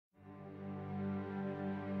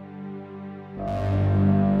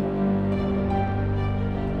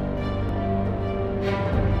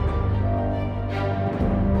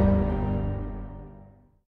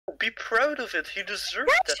proud of it. He deserved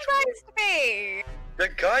that. Me. The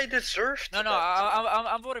guy deserved No, that.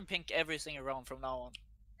 I'm voting pink every single round from now on.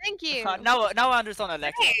 Thank you. Now I understand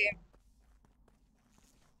Alexa. Hey.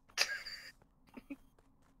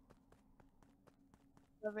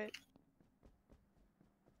 Love it.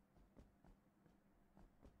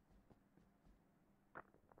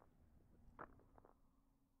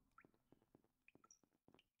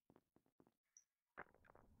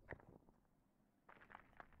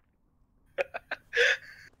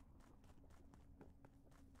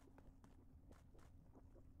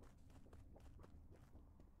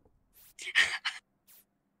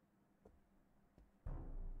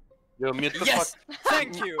 Yo, mute the Yes! fuck.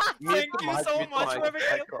 Thank you! Thank the you mic, so mute the much, mic. whoever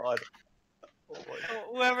Thank killed, God. Oh my God.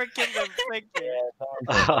 whoever killed them, thank you.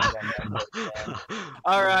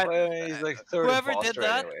 Alright. Alright, He's like third whoever did imposter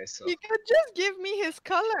that, anyway, so. You could just give me his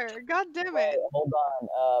color. God damn it. Hold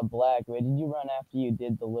on, Black. Where did you run after you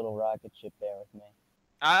did the little rocket ship there with me?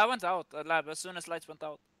 I went out at lab as soon as lights went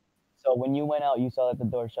out. So when you went out, you saw that the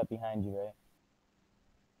door shut behind you,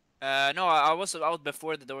 right? No, I was out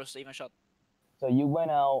before the doors even shut. So you went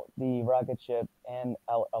out the rocket ship and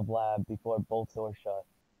out of lab before both doors shut.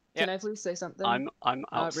 Yeah. Can I please say something? I'm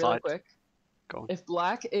outside. Really quick. Go on. If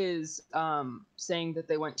Black is saying that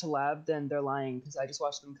they went to lab, then they're lying because I just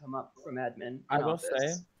watched them come up from admin. I will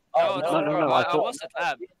say. No, I was at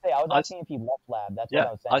lab. I was asking if you left lab. That's what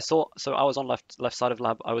I was saying. I saw. So I was on left side of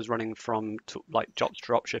lab. I was running from like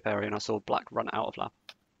dropship area, and I saw Black run out of lab.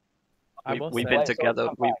 We've been together.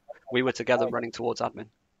 We were together running towards admin.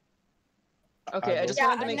 Okay, I just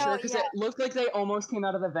wanted to make sure because it looked like they almost came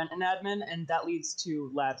out of the vent in admin, and that leads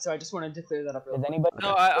to lab. So I just wanted to clear that up. Real quick.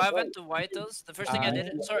 No, I went to Whitehills. The first thing I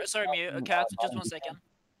did. Sorry, Cat. Just 1 second.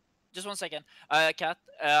 Just 1 second. Cat.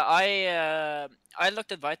 I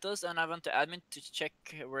looked at Vitals and I went to admin to check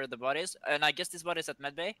where the body is, and I guess this body is at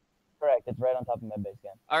medbay. Correct. It's right on top of medbay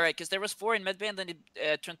again. All right, because there was 4 in medbay and then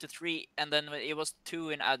it turned to 3, and then it was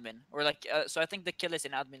 2 in admin, or like so. I think the kill is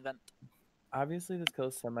in admin vent. Obviously, this kill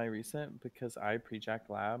is semi-recent because I pre-jacked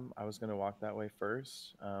lab. I was gonna walk that way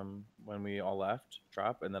first when we all left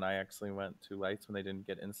drop, and then I actually went to lights when they didn't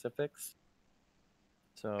get insta-fix.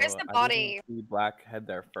 So Where's the I body? didn't see Black head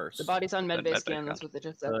there first. The body's on medbay scan. That's what they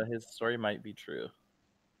just said. His story might be true.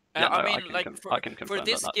 Yeah, I no, mean, I can like for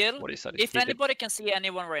this that's skill, what he said. if anybody can see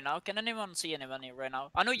anyone right now, can anyone see anyone right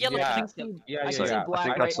now? I know yellow. Yeah. Can see. I can see I Black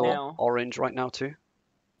think right I saw now. orange right now too.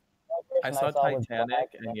 I saw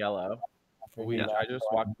Titanic and yellow. I just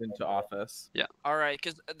walked into office. Yeah. All right,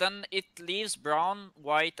 because then it leaves brown,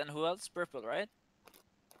 white, and who else? Purple, right?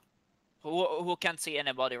 Who can't see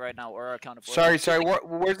anybody right now or accounted for? Sorry.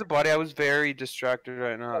 Where's the body? I was very distracted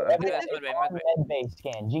right now. Medbay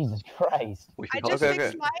scan. Jesus Christ. I just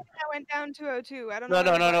fixed light and I went down 202. I don't know.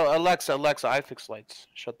 No. Alexa, I fix lights.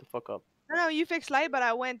 Shut the fuck up. No, you fixed light, but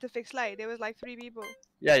I went to fix light. There was like 3 people.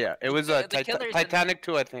 Yeah. It was Titanic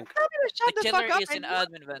too, I think. Shut the fuck up. Is in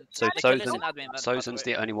admin vent. So the killer's in admin vent. Sozen's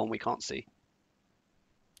the only one we can't see.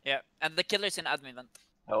 Yeah, and the killer's in admin vent.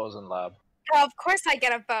 I was in lab. Oh, of course I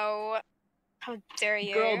get a vote. How dare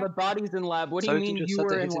you? Girl, the body's in lab. What do you mean you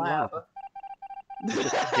were in lab? He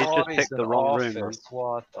just picked the wrong room. Man.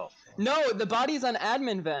 What the fuck? No, the body's on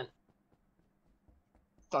admin vent.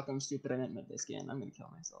 Fuck, I'm stupid. I meant medbay scan. I'm gonna kill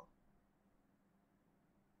myself.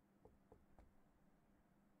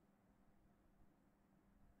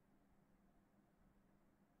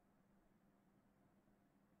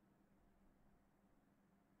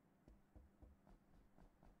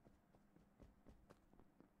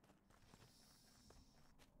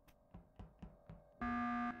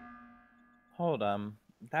 Hold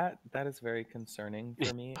that is very concerning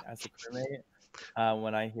for me as a crewmate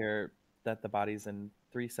when I hear that the body's in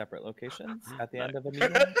 3 separate locations at the end of a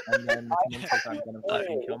meeting, and then someone says I'm gonna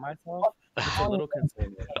fucking kill myself. It's a little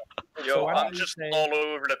concerning. Yo, So I'm just all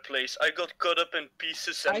over the place. I got cut up in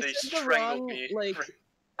pieces and they strangled me.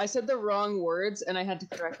 I said the wrong words and I had to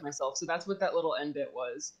correct myself, so that's what that little end bit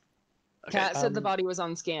was. Okay. Kat said the body was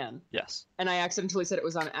on scan. Yes. And I accidentally said it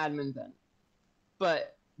was on admin vent.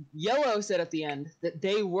 But Yellow said at the end that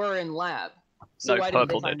they were in lab. So no, why didn't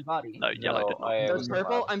they purple find did. the body? No, yellow did not. It was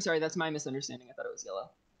purple? I'm sorry, that's my misunderstanding. I thought it was yellow.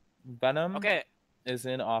 Venom is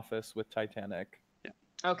in office with Titanic. Yeah.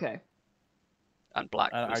 Okay. And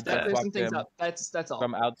Black I was just there. walked in That's all.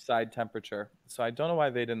 from outside temperature. So I don't know why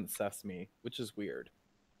they didn't sus me, which is weird.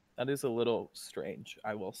 That is a little strange,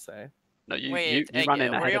 I will say. No, you Egg, ran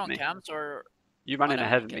in were ahead you of on me. cams or? You ran in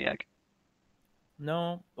ahead of me, Egg.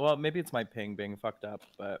 No, well, maybe it's my ping being fucked up,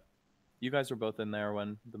 but you guys were both in there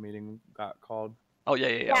when the meeting got called. Oh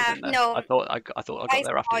yeah. I was in there. No. I thought I got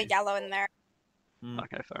there after I you. saw yellow in there. Mm.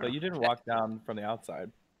 Okay, fair But enough. you didn't walk down from the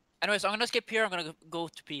outside. Anyways, I'm gonna skip here. I'm gonna go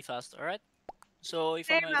to pee fast. All right. So if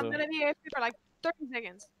I'm gonna be AFK for like 30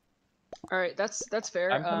 seconds. All right, that's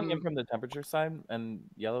fair. I'm coming in from the temperature side, and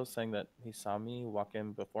Yellow's saying that he saw me walk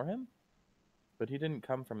in before him, but he didn't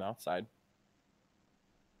come from outside.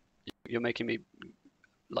 You're making me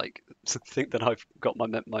like think that I've got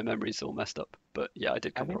my memories all messed up. But yeah, I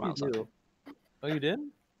did come from outside. Do. Oh, you did?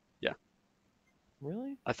 Yeah.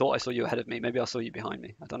 Really? I thought I saw you ahead of me. Maybe I saw you behind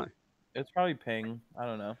me. I don't know. It's probably ping. I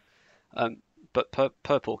don't know. But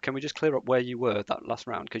Purple, can we just clear up where you were that last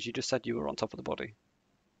round? Because you just said you were on top of the body.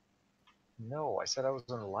 No, I said I was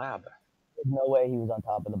in the lab. There's no way he was on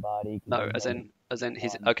top of the body. No, as in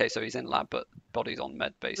he's okay. So he's in lab, but body's on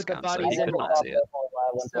med base scan, so body's he could not see it.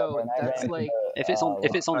 So that's like If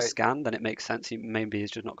it's on scan, then it makes sense. He maybe he's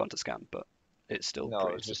just not gone to scan, but it's still. No,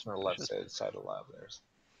 it's just on the left side of the lab. There's.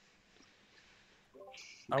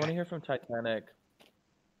 I want to hear from Titanic.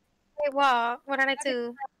 Wait, what? What did I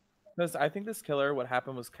do? Because I think this killer, what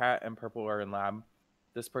happened was Cat and Purple are in lab.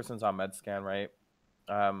 This person's on med scan, right?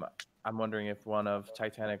 I'm wondering if one of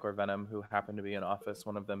Titanic or Venom, who happened to be in office,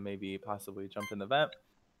 one of them maybe possibly jumped in the vent,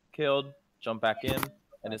 killed, jumped back in,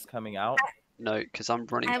 and is coming out. No, because I'm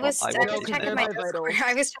running. I was checking my Discord.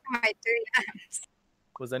 I was checking my DMs.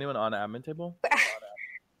 Was anyone on admin table?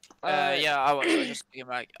 Yeah, I was just thinking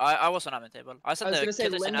back. I was on admin table. I was gonna say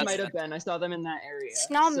Lind might have been. I saw them in that area. It's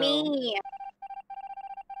not me.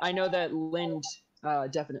 I know that Lind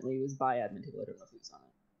definitely was by admin table. I don't know if he was on it.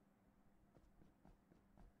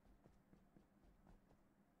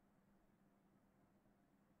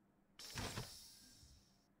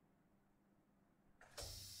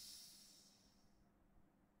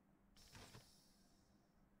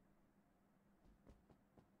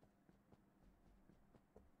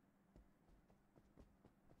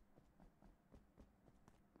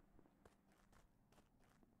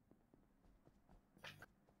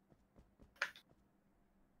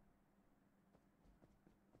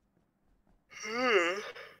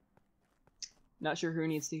 Not sure who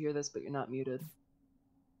needs to hear this, but you're not muted.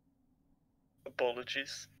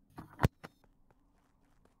 Apologies.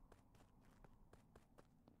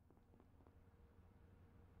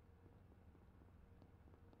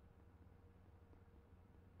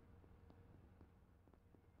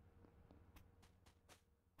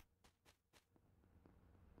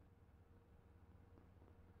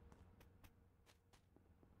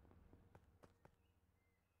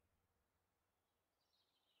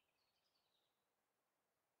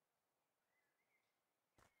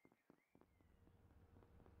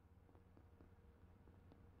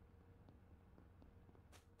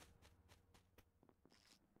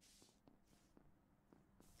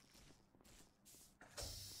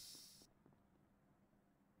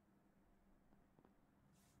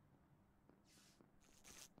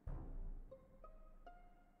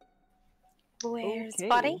 Where's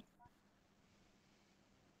body?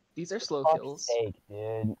 These are slow kills. Sake,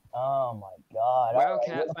 dude. Oh my god. Wow,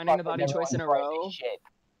 Cat, finding the body choice in a row.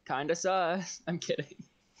 Kinda sus. I'm kidding.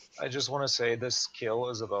 I just want to say this kill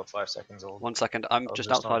is about 5 seconds old. 1 second. I'm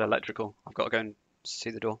just outside electrical. I've got to go and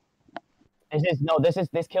see the door.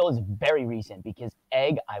 This kill is very recent because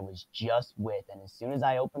Egg I was just with, and as soon as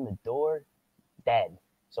I opened the door, dead.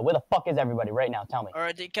 So where the fuck is everybody right now? Tell me.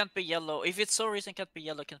 Alright, it can't be yellow. If it's so recent, it can't be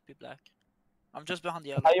yellow, it can't be black. I'm just behind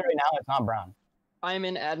the I'll yellow. tell you right now, it's not brown. I'm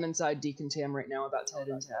in admin side decontam right now, about to head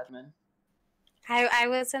into admin. I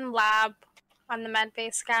was in lab on the med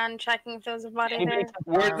base scan, checking if there was a body there.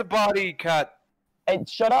 Where's the body, Cut? Hey,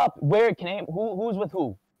 shut up. Where can who's with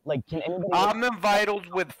who? Like, can anybody? I'm in vitals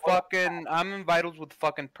with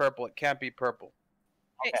fucking Purple. It can't be Purple.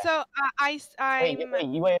 Okay, so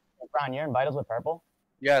Wait, Brown, you're in vitals with Purple?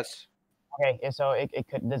 Yes. Okay, so it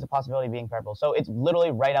could. There's a possibility of being Purple. So it's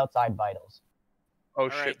literally right outside vitals. Oh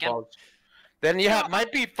shit balls. Then yeah, it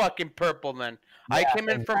might be fucking Purple then. Yeah, I came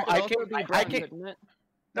in from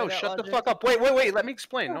No, shut the fuck up. Wait. Let me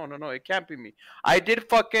explain. No. It can't be me. I did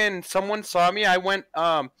fucking. Someone saw me. I went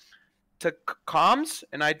to comms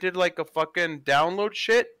and I did like a fucking download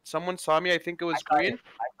shit. Someone saw me. I think it was green.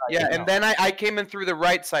 Yeah, and then I came in through the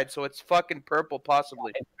right side, so it's fucking Purple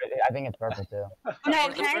possibly. I think it's Purple too. No,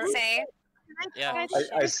 can I say? Yeah.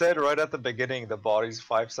 I said right at the beginning the body's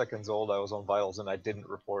 5 seconds old. I was on vitals and I didn't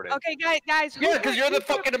report it. Okay, guys. Yeah, because you're the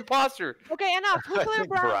fucking imposter. Okay, enough. Who cleared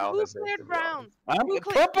Brown? Who cleared Brown?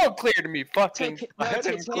 Purple cleared me. Fucking. I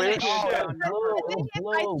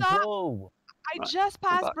just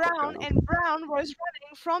passed Brown, and Brown was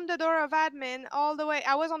running from the door of admin all the way.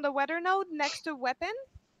 I was on the weather node next to weapon,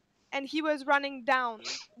 and he was running down,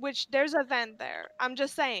 which there's a vent there. I'm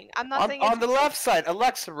just saying. I'm not saying on the left side.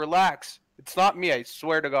 Alexa, relax. It's not me. I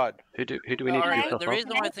swear to God. Who do we need to Alright, kill? the reason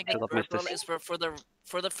why I think it's Because I've missed purple this. is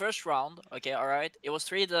for the first round. Okay, alright. It was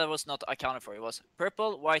 3 that was not accounted for. It was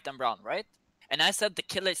purple, white, and brown, right? And I said the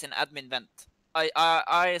killer's in admin vent.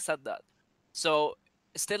 I said that. So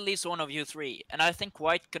it still leaves one of you 3, and I think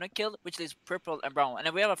white couldn't kill, which leaves purple and brown, and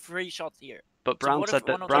then we have a free shot here. But Brown So said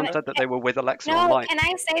that they were with Alexa No, on light. can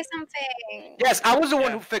I say something? Yes, I was the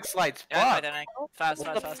one who fixed lights. Yeah, Fuck. Titanic. Fast, What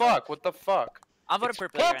fast, the fast. fuck? What the fuck? I'm voting It's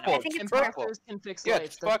purple right now. I think it's purple. Imposters can fix Yeah, lights.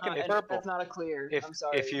 it's That's fucking not, purple. That's not a clear. I'm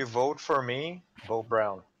sorry. If you vote for me, vote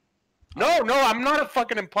brown. No, I'm not a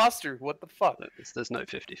fucking imposter. What the fuck? There's no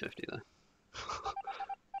 50-50 there.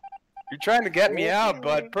 You're trying to get me out,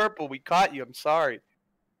 bud. Purple, we caught you. I'm sorry.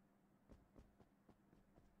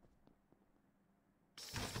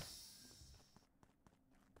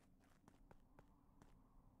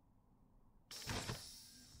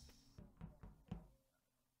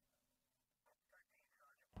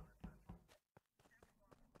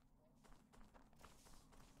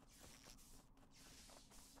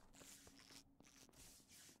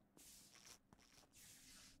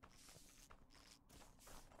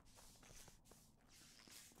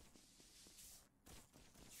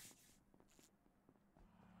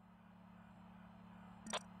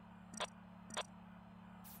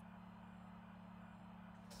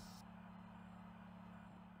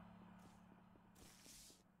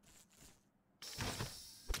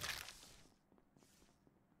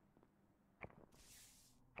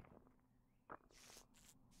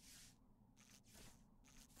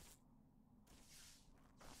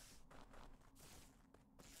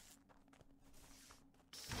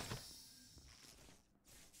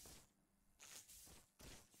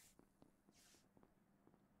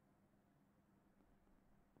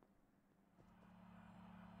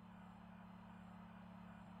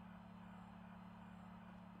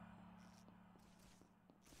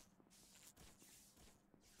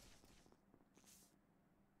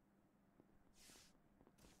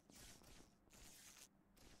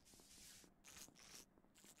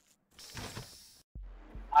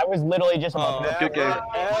 I was literally just about Never, good game.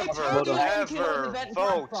 ever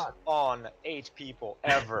vote on 8 people.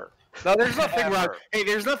 Ever. No, there's nothing wrong. Ever. Hey,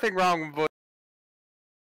 there's nothing wrong with